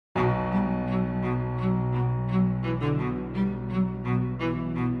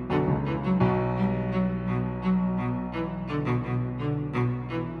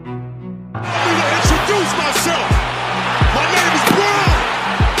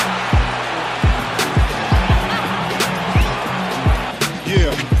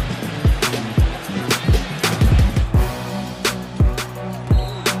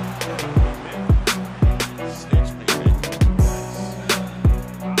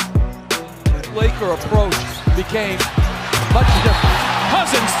Laker approach became much different.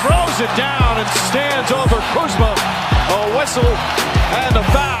 Cousins throws it down and stands over Kuzma. A whistle and a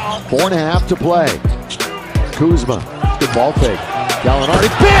foul. 4.5 to play. Kuzma, good ball fake. Gallinari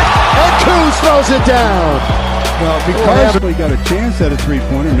bit, and Kuz throws it down. Well, because we got a chance at a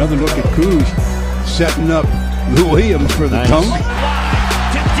three-pointer, another look at Kuz setting up Lou Williams for the dunk.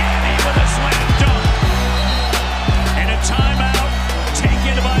 To Danny with a slam dunk. And a timeout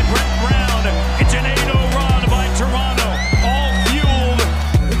taken by Brett Brown. It's an 8-0 run by Toronto. All fueled.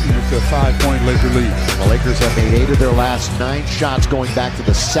 It's a 5-point Laker lead. The Lakers have made 8 of their last 9 shots going back to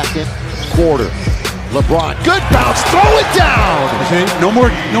the second quarter. Lebron, good bounce, throw it down! Okay, no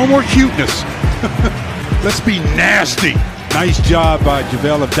more cuteness. Let's be nasty. Nice job by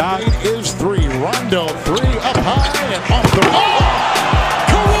JaVale Dodd. It is 3. Rondo 3 up high and off the wall.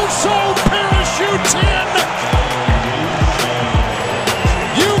 Caruso parachutes in.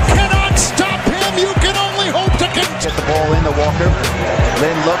 You cannot stop him. You can only hope to Get the ball into Walker.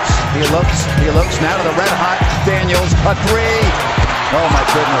 Lynn looks, he looks. Now to the red hot Daniels. A 3. Oh my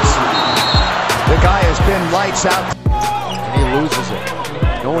goodness. The guy has been lights out. And he loses it.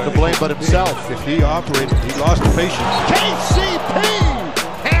 No one to blame but himself. If he operated, he lost the patience. KCP!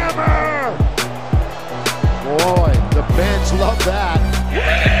 Hammer! Boy, the bench love that.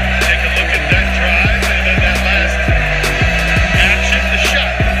 Take a look at that drive and then that last action, the shot.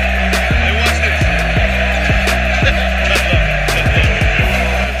 Hey, watch this.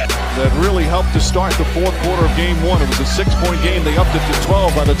 That really helped to start the fourth quarter of game 1. It was a 6-point game. They upped it to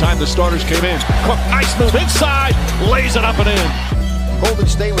 12 by the time the starters came in. Cook, nice move inside, lays it up and in. Golden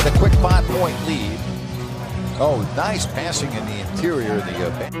State with a quick 5-point lead. Oh, nice passing in the interior of the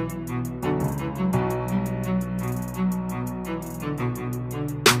bench.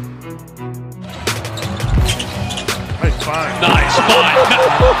 Nice find. Nice find.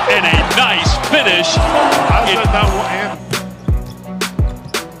 And a nice finish.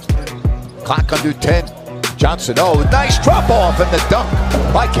 Clock under 10. Johnson, oh, nice drop off and the dunk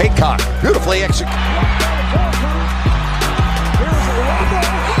by Kaycock. Beautifully executed.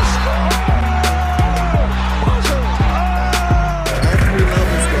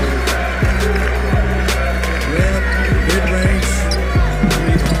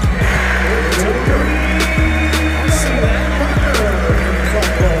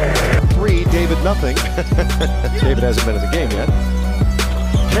 Nothing. David hasn't been in the game yet.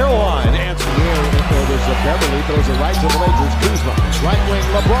 Caroline answers. There's a Beverly, throws it right to the Lakers. Kuzma, right wing,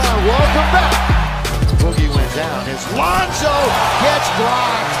 LeBron, welcome back. Boogie went down. His Lonzo gets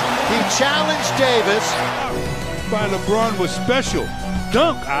blocked. He challenged Davis. By LeBron was special.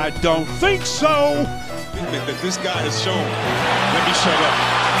 Dunk? I don't think so. that this guy has shown. Let me shut up.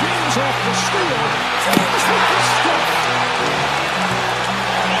 James off the steal. James with the step.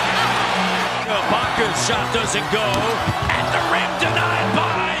 Baca's shot doesn't go. At the rim, denied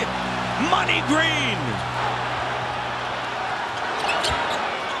by Money Green.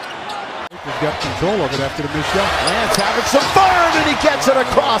 He's got control of it after the missed shot. Lance having some fun, and he gets it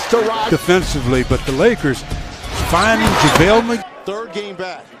across to Rod. Defensively, but the Lakers finding JaVale McGee. Third game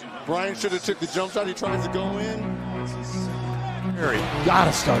back. Bryant should have took the jump shot. He tried to go in.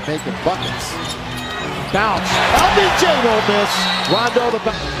 Gotta start making buckets. Bounce. LBJ won't miss. Rondo the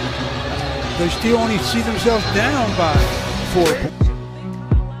bounce. They still only see themselves down by 4 points.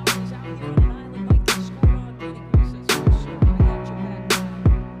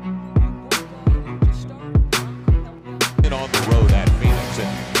 On the road at Phoenix,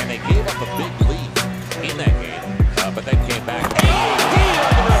 and they gave up a big lead in that game, but then came back. AD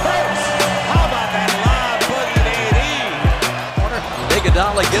on the reverse. How about that live boogie to AD?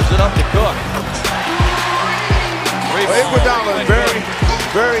 Iguodala gives it up to Cook. Iguodala,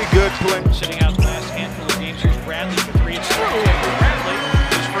 very good play. Sitting out the last handful of games. Here's Bradley for 3. It's through. Bradley,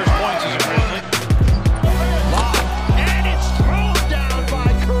 his first points as a Grizzly. And it's thrown down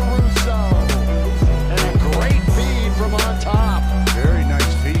by Caruso. And a great feed from on top. Very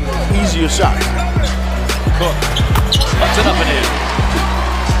nice feed. Easier shot. Cook puts it up and in.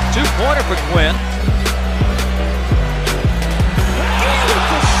 2-pointer for Quinn.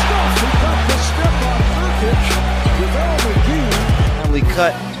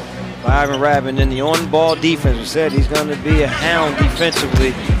 Cut by Ivan Rabb, and then the on-ball defense. We said he's going to be a hound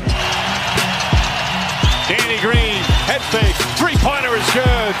defensively. Danny Green, head fake, 3-pointer is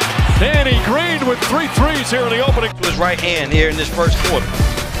good. Danny Green with 3 threes here in the opening. To his right hand here in this first quarter.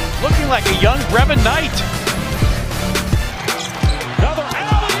 Looking like a young Brevin Knight. Another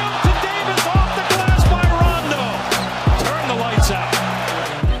alley-oop to Davis off the glass by Rondo. Turn the lights out.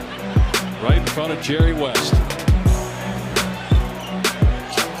 Right in front of Jerry West.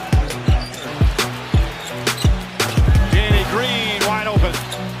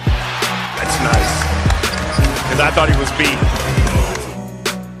 I thought he was beat.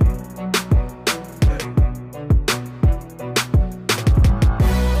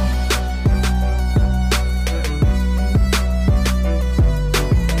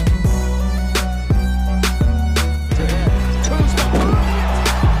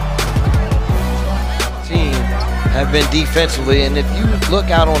 Have been defensively, and if you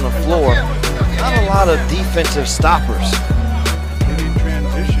look out on the floor, not a lot of defensive stoppers. In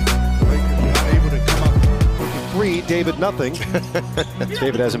transition, the Lakers are not able to come up with the three. David nothing.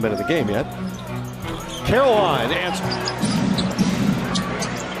 David hasn't been in the game yet. Caroline answers.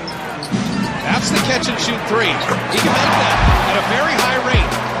 That's the catch and shoot three. He can make that at a very high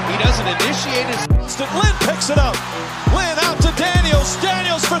rate. He doesn't initiate his. Lynn picks it up. Lynn out to Daniels.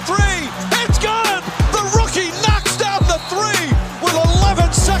 Daniels for three. It's good. The rookie knocks down the three with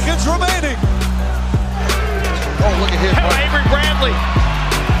 11 seconds remaining. Oh, look at his. Avery Bradley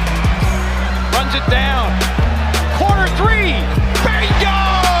runs it down. Corner three. Bingo!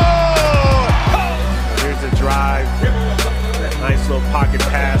 Oh. Here's the drive. Nice little pocket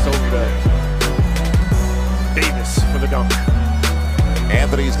pass over to Davis for the dunk.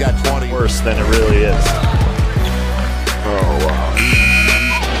 Anthony's got 20. Worse than it really is. Oh, wow.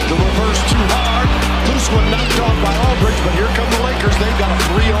 The reverse too hard. Kuzma knocked off by Aldridge, but here come the Lakers. They've got a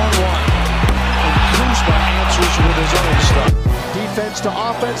 3-on-1. And Kuzma answers with his own stuff. Defense to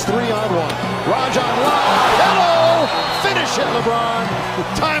offense, 3-on-1. Rajon live. Hello! Finish it, Lebron.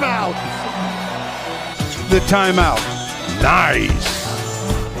 Timeout. the timeout. Nice.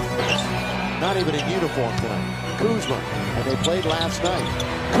 Not even in uniform tonight. Kuzma, and they played last night.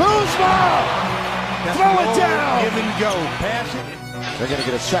 Kuzma! Throw it down! Give and go. Pass it. They're going to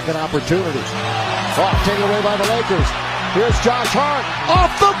get a second opportunity. Clock taken away by the Lakers. Here's Josh Hart.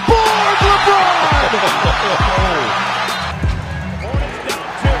 Off the board, LeBron!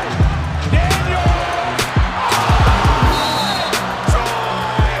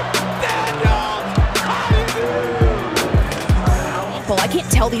 I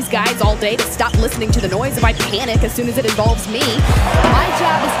can't tell these guys all day to stop listening to the noise if I panic as soon as it involves me. My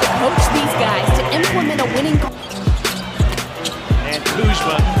job is to coach these guys to implement a winning. And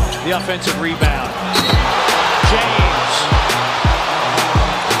Kuzma, the offensive rebound. James.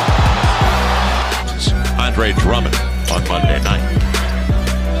 Andre Drummond on Monday night.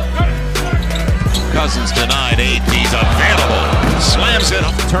 Cousins denied. AP's available. Slams it.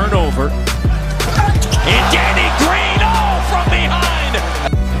 Turnover. And Danny Green, oh, from behind.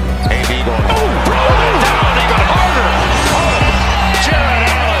 AB going. Oh, throwing it down, even harder. Oh, Jared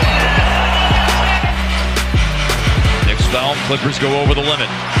Allen. Next foul, Clippers go over the limit.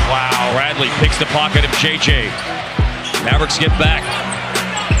 Wow, Bradley picks the pocket of JJ. Mavericks get back.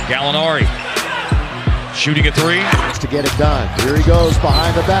 Gallinari shooting a three. To get it done. Here he goes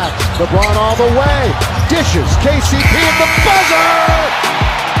behind the back. LeBron all the way. Dishes. KCP at the buzzer.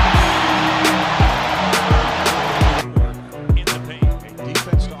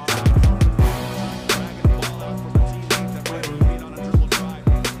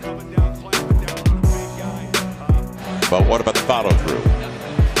 But what about the follow through?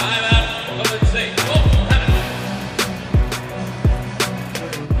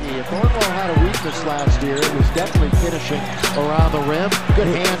 Thornwell had a weakness last year. It was definitely finishing around the rim.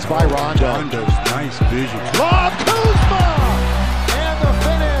 Good hands by Rondo. Rondo's nice vision. Lob Kuzma! And the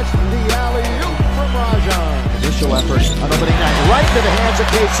finish, the alley-oop from Rajon. Initial effort on opening night, right to the hands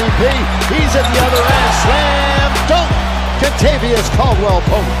of KCP. He's at the other end. Slam dunk. Contavious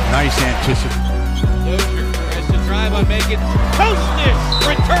Caldwell-Pope. Nice anticipation. Lozier tries to drive on making. Toasted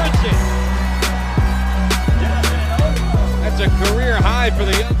returns it. That's a career high for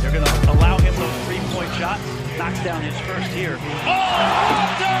the young. They're going to allow him those three-point shots. Knocks down his first here. The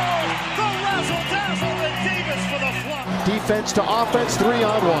razzle-dazzle and Davis for the flop. Defense to offense,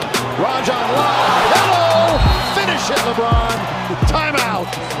 3-on-1. Rajon live. Hello! Finish it, LeBron. Timeout.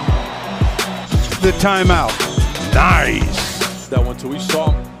 The timeout. Nice. That one too. He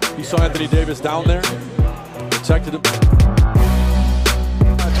saw Anthony Davis down there. Protected him.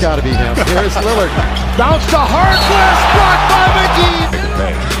 It's got to be him. Here's Lillard. Bounce to Harkless. Blocked by McGee.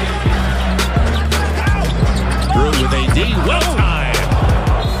 Through with AD. Well timed.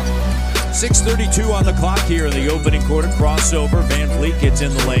 6:32 on the clock here in the opening quarter. Crossover. Van Vliet gets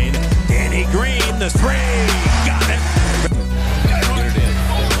in the lane. Danny Green, the three.